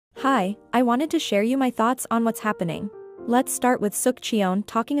Hi, I wanted to share you my thoughts on what's happening. Let's start with Suk Cheon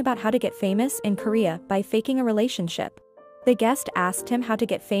talking about how to get famous in Korea by faking a relationship. The guest asked him how to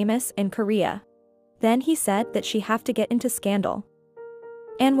get famous in Korea. Then he said that she have to get into scandal.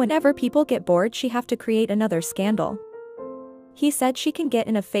 And whenever people get bored she have to create another scandal. He said she can get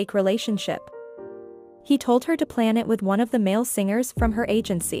in a fake relationship. He told her to plan it with one of the male singers from her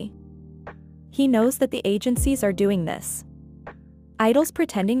agency. He knows that the agencies are doing this. Idols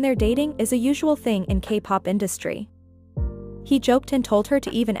pretending they're dating is a usual thing in K-pop industry. He joked and told her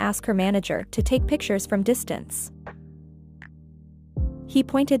to even ask her manager to take pictures from distance. He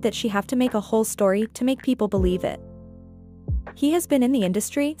pointed that she have to make a whole story to make people believe it. He has been in the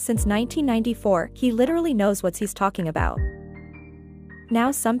industry since 1994, he literally knows what he's talking about. Now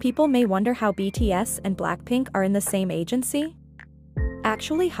some people may wonder how BTS and Blackpink are in the same agency.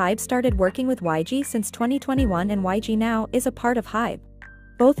 Actually HYBE started working with YG since 2021 and YG now is a part of HYBE.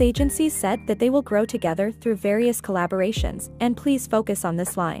 Both agencies said that they will grow together through various collaborations, and please focus on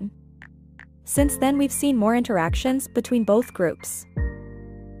this line. Since then we've seen more interactions between both groups.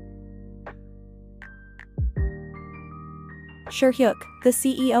 Seo-hyuk, the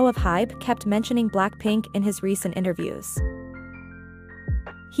CEO of HYBE, kept mentioning Blackpink in his recent interviews.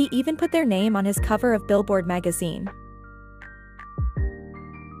 He even put their name on his cover of Billboard magazine.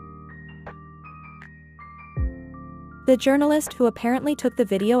 The journalist who apparently took the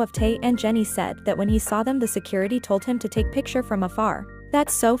video of Tae and Jennie said that when he saw them the security told him to take picture from afar.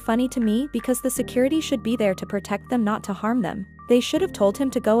 That's so funny to me because the security should be there to protect them, not to harm them. They should have told him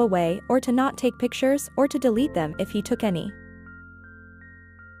to go away or to not take pictures or to delete them if he took any.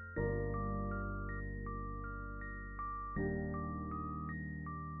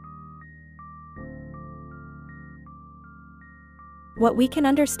 What we can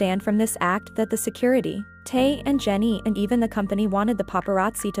understand from this act that the security, Tae and Jennie and even the company wanted the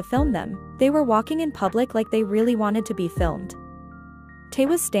paparazzi to film them. They were walking in public like they really wanted to be filmed. Tae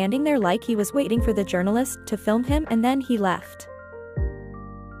was standing there like he was waiting for the journalist to film him and then he left.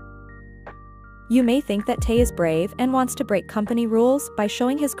 You may think that Tae is brave and wants to break company rules by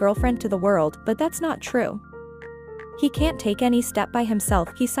showing his girlfriend to the world, but that's not true. He can't take any step by himself,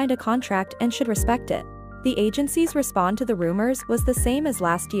 he signed a contract and should respect it. The agency's response to the rumors was the same as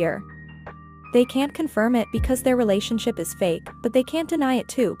last year. They can't confirm it because their relationship is fake, but they can't deny it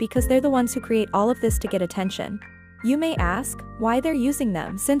too because they're the ones who create all of this to get attention. You may ask why they're using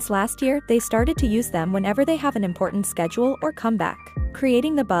them. Since last year, they started to use them whenever they have an important schedule or comeback.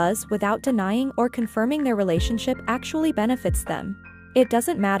 Creating the buzz without denying or confirming their relationship actually benefits them. It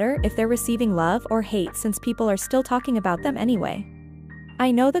doesn't matter if they're receiving love or hate since people are still talking about them anyway. I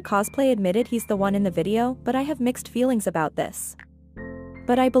know the cosplay admitted he's the one in the video, but I have mixed feelings about this.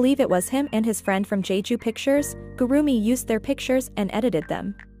 But I believe it was him and his friend from Jeju Pictures, Gurumi, used their pictures and edited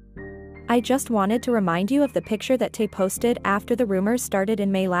them. I just wanted to remind you of the picture that Tae posted after the rumors started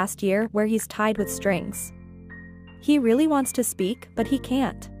in May last year where he's tied with strings. He really wants to speak, but he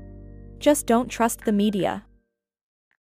can't. Just don't trust the media.